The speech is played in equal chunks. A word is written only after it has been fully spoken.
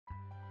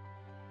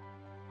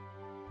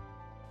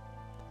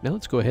Now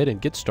let's go ahead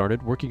and get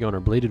started working on our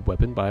bladed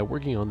weapon by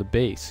working on the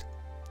base.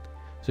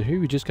 So here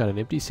we just got an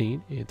empty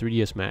scene in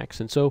 3ds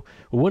Max, and so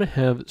we want to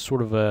have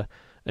sort of a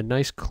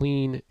nice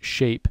clean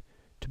shape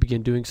to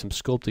begin doing some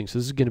sculpting. So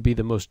this is going to be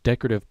the most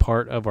decorative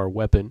part of our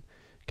weapon.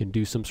 You can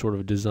do some sort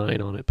of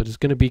design on it, but it's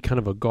going to be kind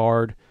of a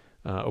guard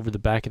over the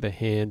back of the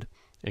hand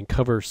and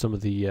cover some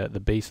of the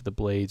base of the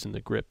blades and the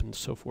grip and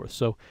so forth.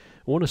 So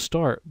I want to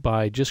start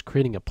by just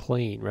creating a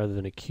plane rather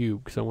than a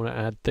cube, because I want to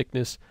add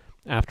thickness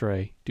after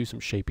I do some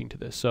shaping to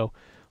this. So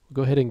we'll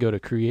go ahead and go to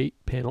Create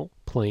Panel,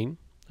 Plane,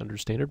 under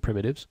Standard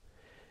Primitives.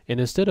 And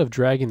instead of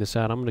dragging this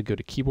out, I'm going to go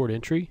to Keyboard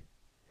Entry,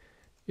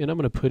 and I'm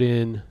going to put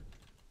in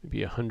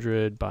maybe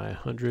 100 by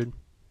 100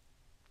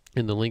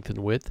 in the length and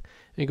width,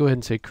 and go ahead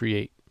and say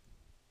Create.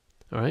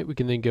 Alright, we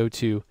can then go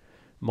to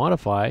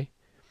Modify,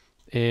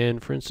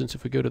 and for instance,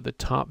 if we go to the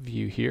top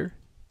view here,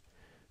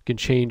 we can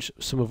change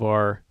some of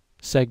our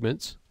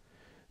segments.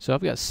 So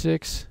I've got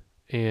 6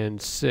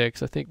 and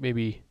 6. I think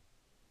maybe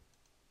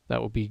that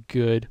will be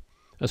good.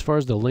 As far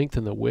as the length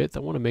and the width,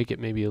 I want to make it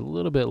maybe a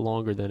little bit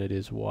longer than it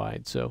is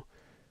wide. So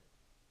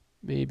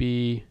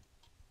maybe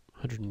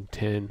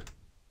 110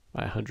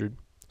 by 100,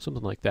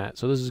 something like that.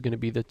 So this is going to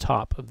be the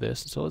top of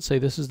this. So let's say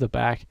this is the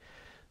back,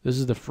 this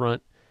is the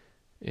front,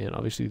 and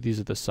obviously these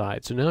are the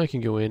sides. So now I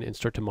can go in and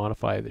start to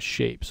modify the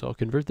shape. So I'll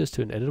convert this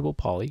to an editable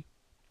poly.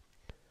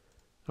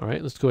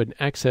 Alright, let's go ahead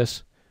and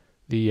access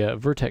the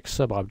Vertex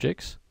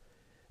Subobjects.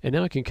 And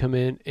now I can come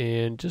in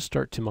and just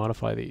start to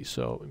modify these.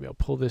 So maybe I'll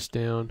pull this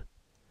down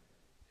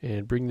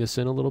and bring this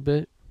in a little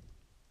bit.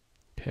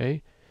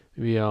 Okay,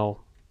 maybe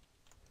I'll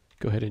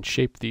go ahead and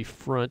shape the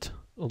front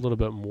a little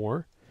bit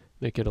more,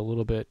 make it a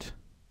little bit,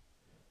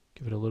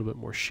 give it a little bit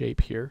more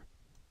shape here.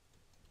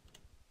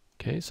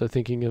 Okay, so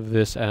thinking of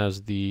this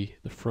as the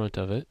front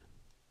of it,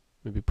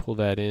 maybe pull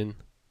that in,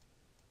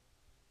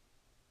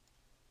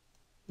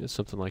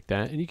 something like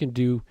that. And you can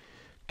do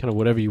kind of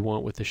whatever you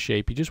want with the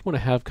shape. You just want to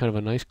have kind of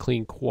a nice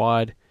clean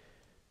quad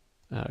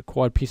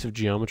piece of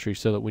geometry,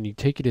 so that when you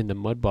take it into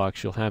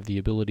Mudbox, you'll have the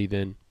ability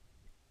then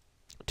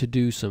to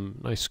do some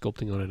nice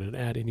sculpting on it and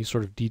add any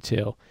sort of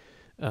detail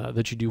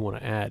that you do want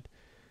to add.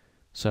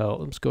 So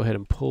let's go ahead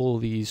and pull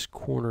these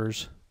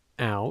corners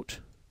out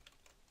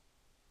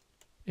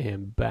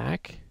and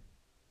back.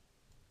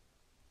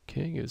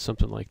 Okay, give it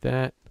something like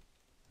that.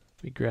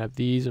 We grab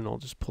these and I'll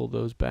just pull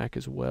those back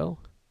as well.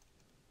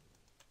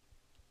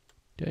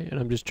 Okay, and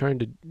I'm just trying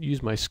to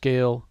use my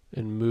scale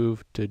and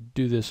move to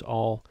do this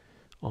all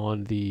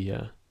on the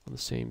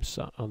same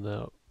side,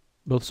 on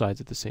both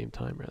sides at the same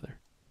time rather.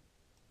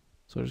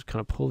 So I'll just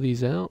kind of pull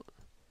these out.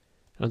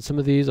 On some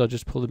of these, I'll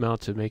just pull them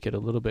out to make it a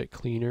little bit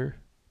cleaner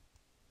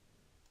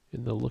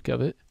in the look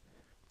of it.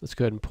 Let's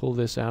go ahead and pull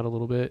this out a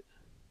little bit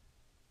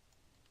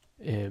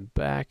and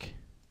back.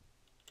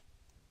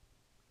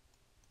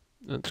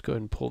 Let's go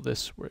ahead and pull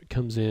this where it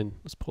comes in.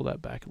 Let's pull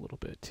that back a little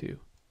bit too.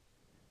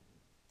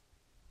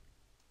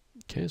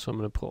 Okay, so I'm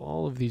going to pull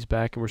all of these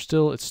back, and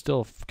it's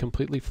still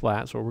completely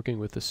flat, so we're working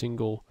with a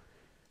single,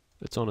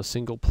 it's on a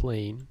single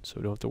plane, so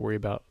we don't have to worry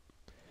about,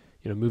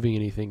 moving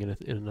anything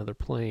in another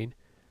plane.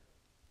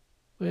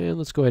 And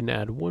let's go ahead and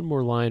add one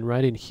more line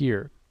right in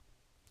here.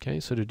 Okay,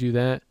 so to do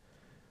that,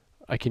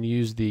 I can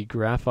use the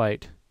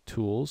graphite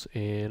tools,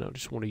 and I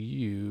just want to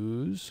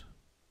use,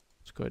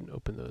 let's go ahead and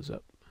open those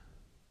up.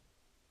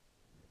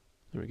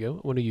 There we go.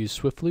 I want to use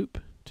Swift Loop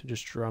to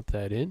just drop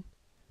that in.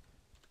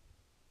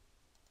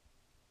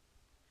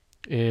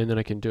 And then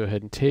I can go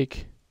ahead and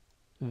take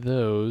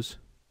those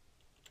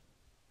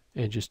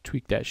and just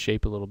tweak that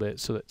shape a little bit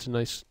so that it's a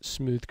nice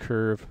smooth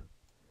curve.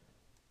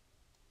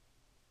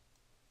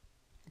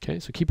 Okay,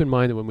 so keep in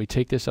mind that when we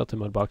take this out to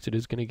Mudbox, it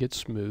is going to get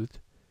smoothed.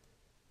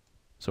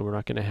 So we're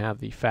not going to have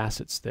the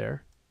facets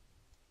there.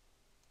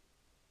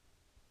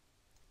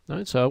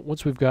 Alright, so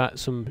once we've got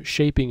some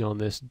shaping on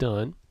this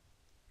done,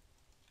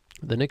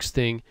 the next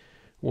thing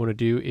we want to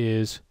do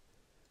is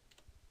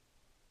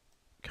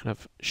kind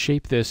of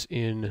shape this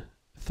in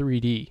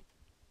 3D.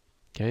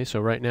 Okay, so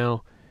right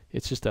now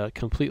it's just a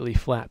completely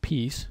flat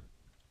piece.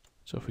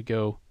 So if we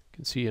go, you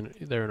can see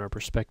there in our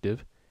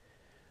perspective.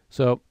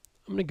 So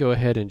I'm going to go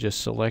ahead and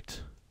just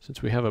select,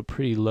 since we have a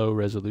pretty low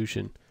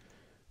resolution,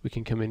 we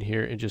can come in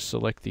here and just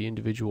select the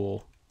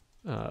individual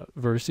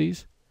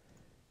vertices,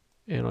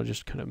 and I'll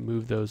just kind of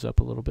move those up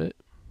a little bit.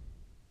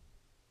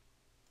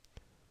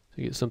 So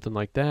you get something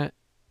like that,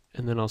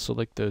 and then I'll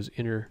select those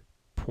inner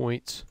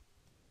points,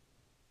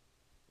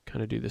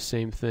 kind of do the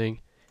same thing.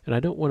 And I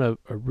don't want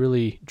a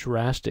really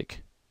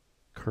drastic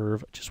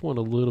curve, I just want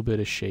a little bit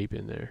of shape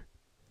in there.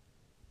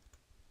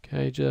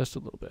 Okay, just a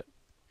little bit.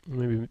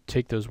 Maybe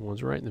take those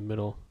ones right in the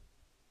middle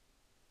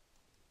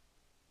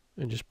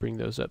and just bring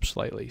those up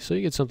slightly. So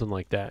you get something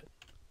like that.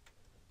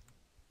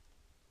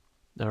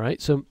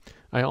 Alright, so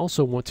I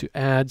also want to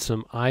add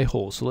some eye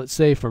holes. So let's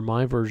say for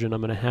my version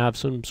I'm going to have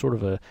some sort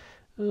of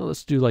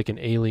let's do like an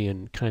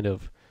alien kind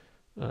of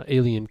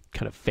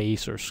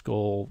face or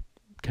skull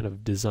kind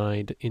of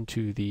designed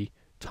into the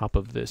top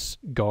of this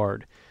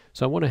guard.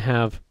 So I want to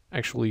have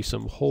actually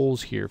some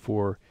holes here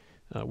for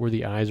where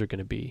the eyes are going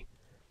to be.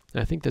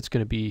 And I think that's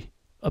going to be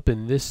up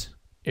in this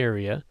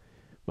area.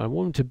 But I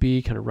want them to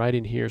be kind of right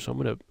in here, so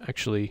I'm going to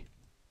actually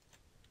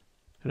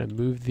kind of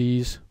move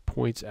these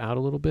points out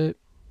a little bit.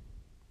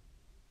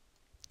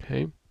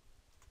 Okay.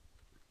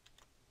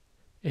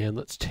 And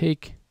let's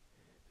take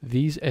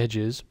these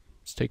edges,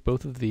 let's take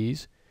both of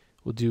these,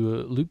 we'll do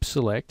a loop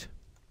select,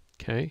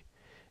 okay,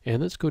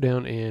 and let's go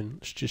down and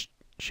let's just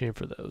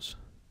chamfer those.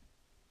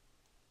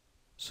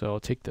 So I'll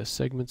take the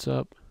segments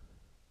up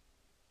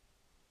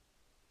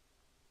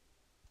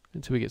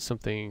until we get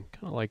something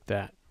kind of like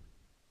that.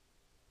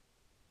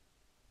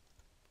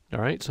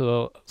 Alright,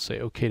 so I'll say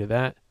OK to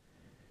that,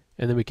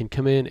 and then we can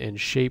come in and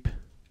shape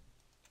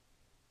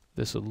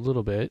this a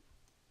little bit.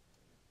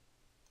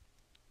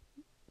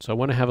 So I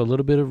want to have a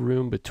little bit of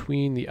room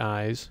between the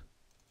eyes.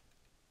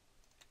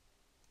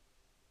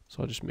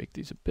 So I'll just make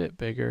these a bit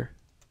bigger.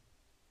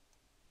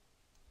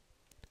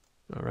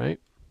 Alright.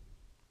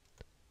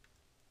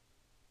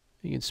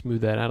 You can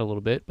smooth that out a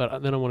little bit,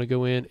 but then I want to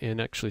go in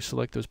and actually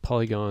select those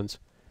polygons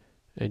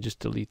and just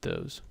delete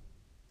those.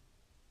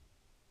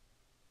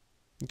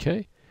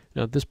 Okay.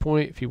 Now at this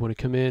point, if you want to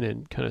come in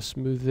and kind of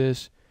smooth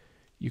this,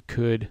 you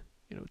could,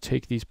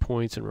 take these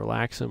points and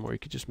relax them, or you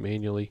could just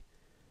manually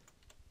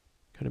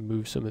kind of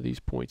move some of these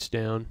points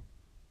down.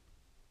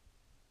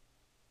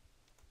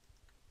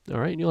 All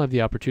right, and you'll have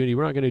the opportunity.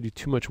 We're not going to do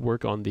too much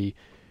work on the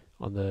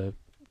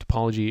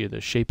topology and the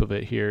shape of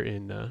it here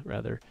in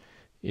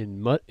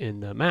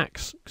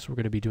Max, because we're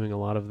going to be doing a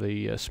lot of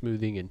the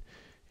smoothing and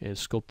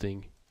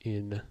sculpting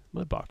in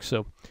Mudbox.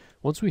 So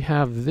once we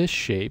have this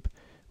shape,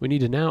 we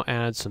need to now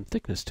add some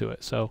thickness to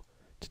it. So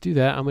to do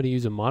that, I'm going to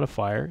use a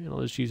modifier, and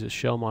I'll just use a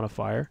shell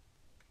modifier.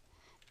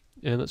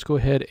 And let's go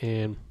ahead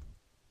and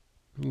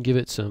give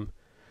it some.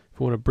 If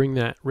we want to bring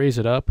that, raise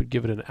it up, we'd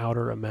give it an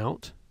outer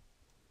amount.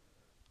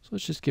 So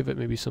let's just give it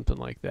maybe something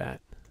like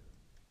that.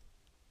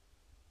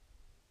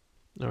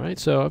 All right,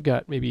 so I've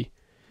got maybe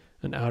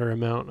an outer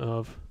amount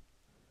of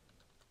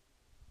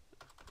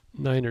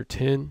 9 or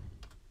 10.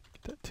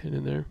 Get that 10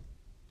 in there.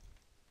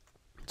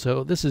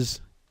 So this is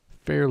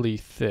fairly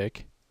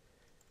thick.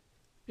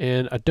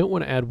 And I don't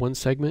want to add one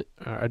segment.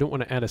 I don't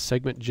want to add a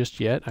segment just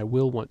yet. I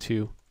will want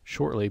to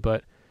shortly,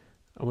 but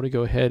I want to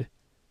go ahead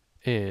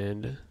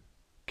and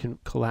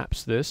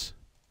collapse this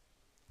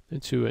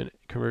into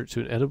convert it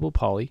to an editable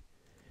poly,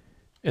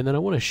 and then I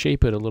want to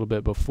shape it a little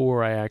bit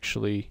before I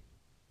actually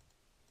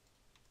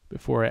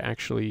go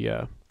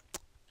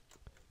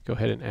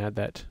ahead and add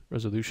that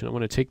resolution. I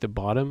want to take the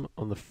bottom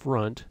on the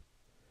front,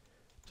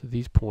 so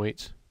these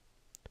points,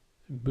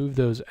 and move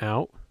those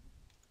out.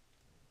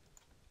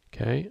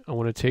 Okay, I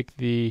want to take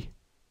the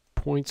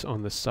points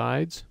on the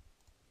sides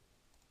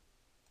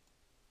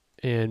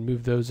and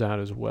move those out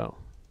as well.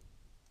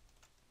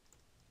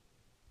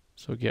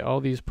 So get all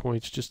these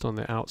points just on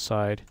the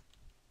outside,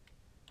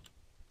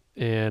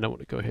 and I want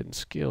to go ahead and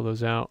scale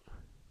those out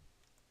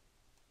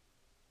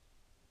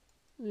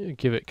and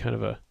give it kind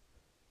of a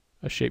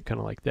shape kind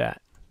of like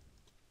that.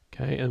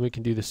 Okay, and we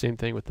can do the same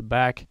thing with the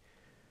back.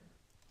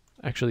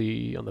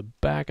 Actually, on the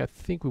back, I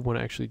think we want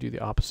to actually do the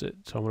opposite.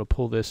 So I'm going to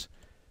pull this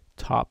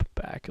top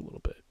back a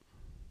little bit.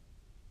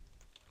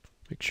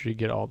 Make sure you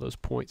get all those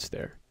points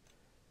there.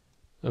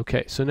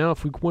 Okay, so now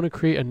if we want to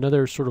create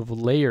another sort of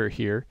layer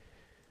here,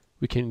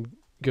 we can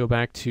go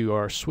back to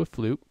our Swift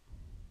loop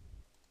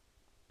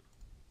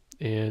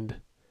and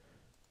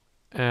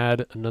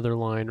add another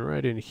line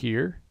right in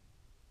here.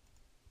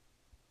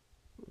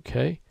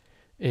 Okay,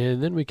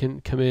 and then we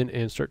can come in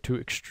and start to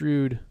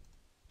extrude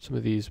some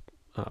of these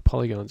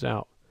polygons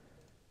out.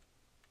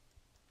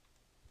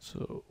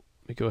 So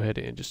let me go ahead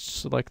and just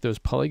select those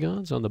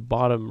polygons on the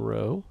bottom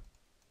row,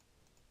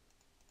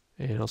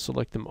 and I'll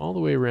select them all the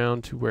way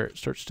around to where it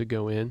starts to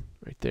go in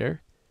right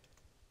there.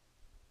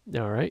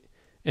 All right.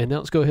 And now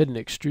let's go ahead and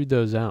extrude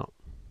those out.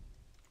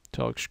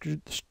 So I'll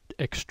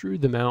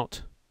extrude them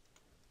out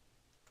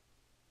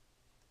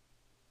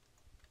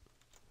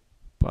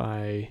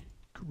by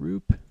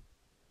group.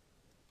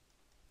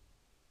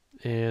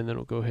 And then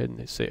we'll go ahead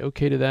and say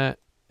OK to that.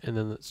 And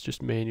then let's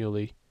just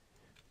manually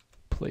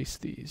place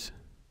these.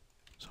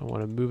 So I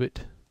want to move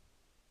it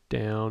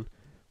down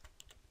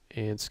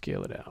and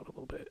scale it out a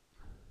little bit.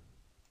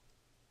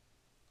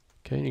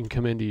 Okay, and you can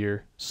come into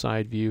your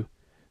side view.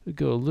 It'll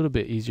go a little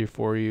bit easier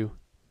for you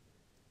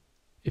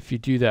if you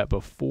do that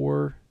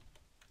before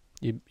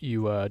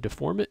you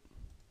deform it,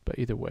 but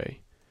either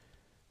way,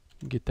 you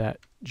can get that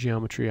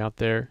geometry out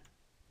there.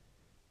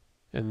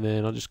 And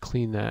then I'll just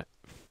clean that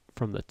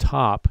from the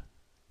top.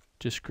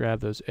 Just grab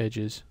those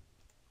edges.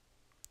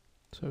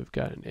 So we've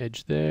got an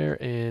edge there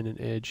and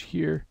an edge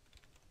here.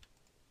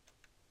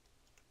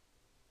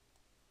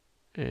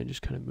 And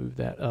just kind of move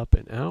that up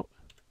and out.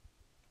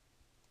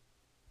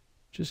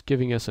 Just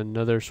giving us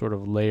another sort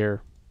of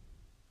layer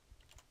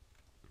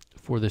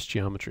for this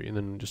geometry, and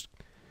then just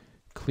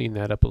clean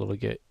that up a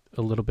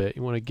little bit.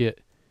 You want to get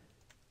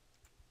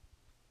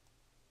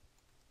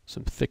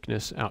some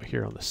thickness out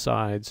here on the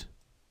sides.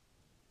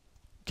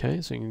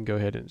 Okay, so you can go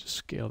ahead and just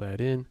scale that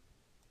in.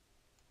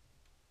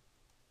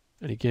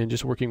 And again,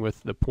 just working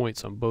with the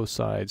points on both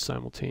sides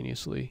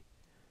simultaneously.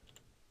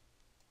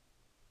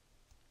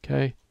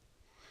 Okay.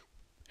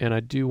 And I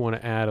do want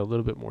to add a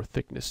little bit more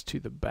thickness to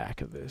the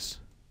back of this.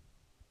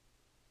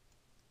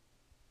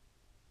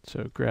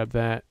 So grab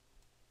that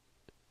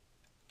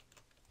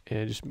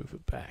and just move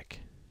it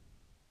back.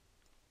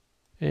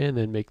 And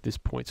then make this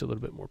points a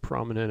little bit more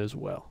prominent as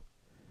well.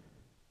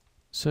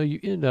 So you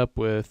end up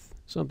with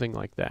something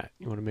like that.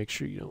 You want to make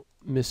sure you don't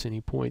miss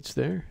any points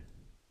there,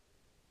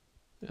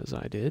 as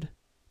I did.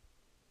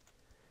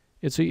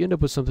 And so you end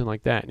up with something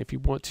like that. And if you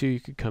want to, you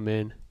could come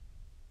in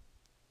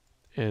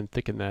and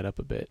thicken that up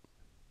a bit.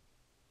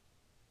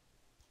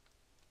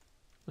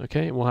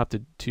 Okay, and we'll have to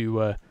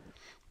do a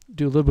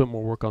little bit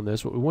more work on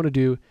this. What we want to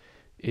do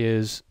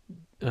is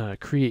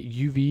create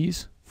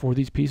UVs for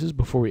these pieces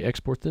before we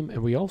export them,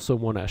 and we also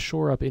want to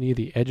shore up any of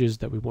the edges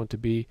that we want to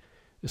be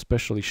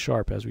especially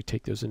sharp as we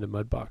take those into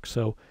Mudbox.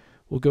 So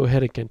we'll go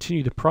ahead and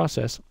continue the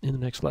process in the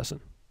next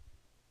lesson.